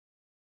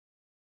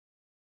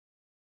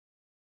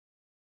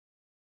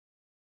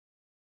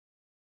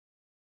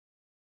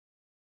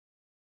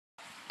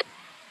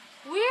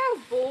so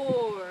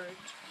bored.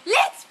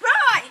 Let's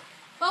braai!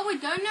 But we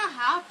don't know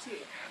how to.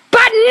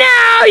 But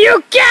now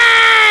you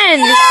can!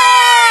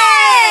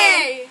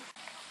 Yay!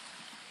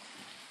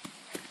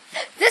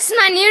 This is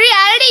my new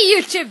reality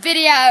YouTube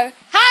video.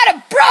 How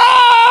to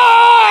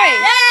braai!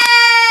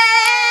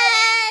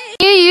 Yay!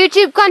 New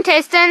YouTube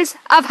contestants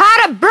of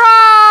how to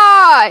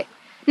braai.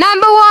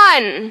 Number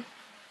 1.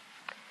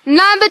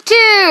 Number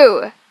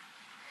 2.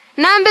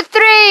 Number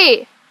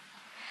 3.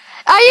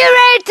 Are you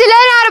ready to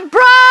learn how to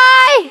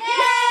braai? Yay!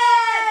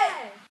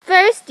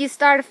 First, you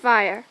start a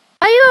fire.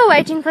 While you are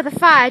waiting for the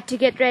fire to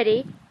get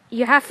ready,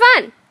 you have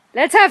fun.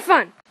 Let's have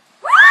fun.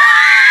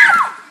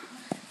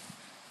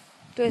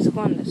 2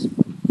 seconds.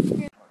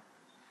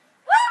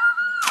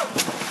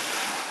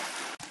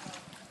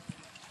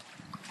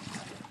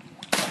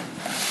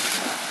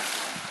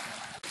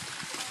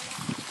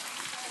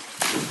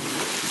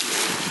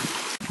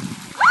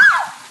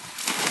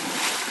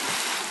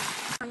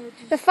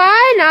 The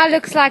fire now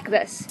looks like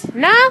this.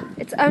 Now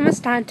it's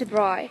almost time to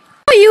braai.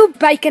 For you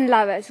bacon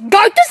lovers,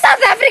 go to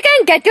South Africa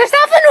and get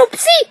yourself an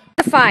oopsie.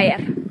 The fire.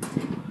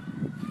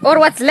 Or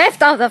what's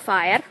left of the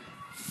fire.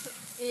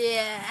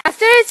 Yeah.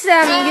 After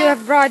you have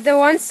braaied the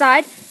one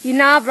side, you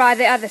now braai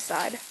the other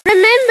side.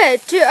 Remember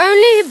to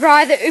only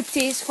braai the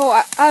oopsies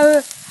for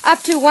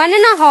up to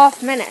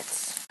 1.5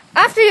 minutes.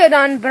 After you're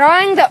done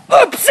braaiing the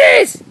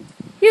oopsies,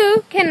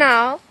 you can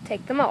now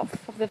take them off.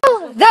 The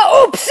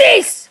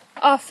oopsies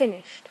are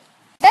finished.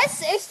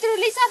 This is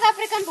truly South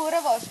African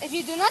boerewors. If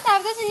you do not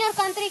have this in your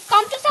country,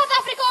 come to South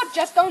Africa or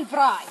just don't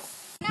braai.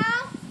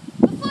 Now,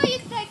 before you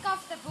take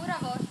off the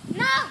boerewors,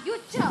 now you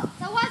chill.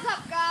 So what's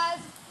up, guys?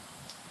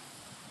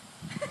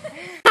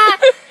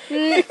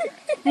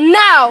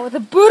 Now, the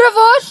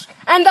boerewors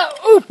and the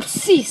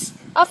oopsies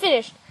are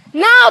finished.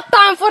 Now,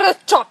 time for the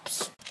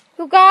chops.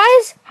 You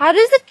guys, how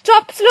does the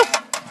chops look?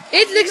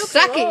 It looks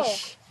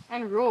suckish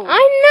and raw.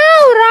 I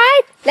know,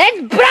 right?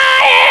 Let's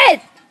braai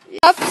it!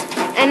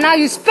 And now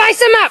you spice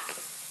them up.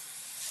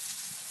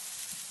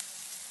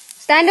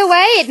 Stand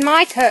away, it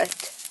might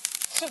hurt.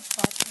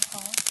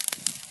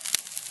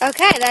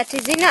 Okay, that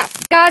is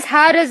enough. Guys,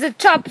 how does the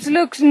chops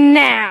look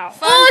now?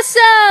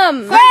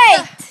 Awesome!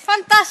 Great!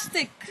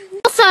 Fantastic!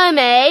 Also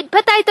made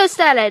potato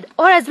salad,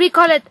 or as we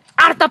call it,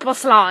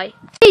 aardappelslaai.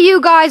 What do you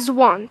guys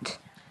want?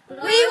 We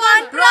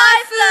want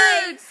braai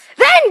floats!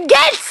 Then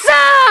get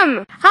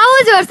some! How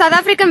was your South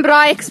African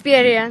braai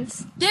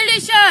experience?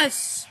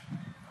 Delicious!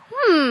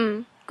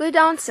 Good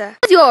answer.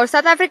 What was your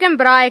South African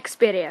braai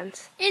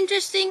experience?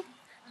 Interesting,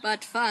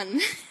 but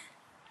fun.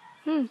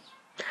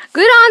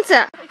 Good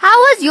answer. How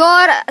was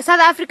your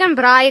South African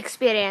braai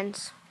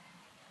experience?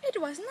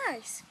 It was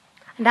nice.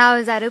 And how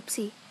was that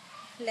oopsie?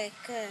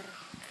 Lekker.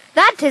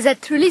 That is a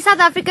truly South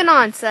African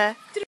answer.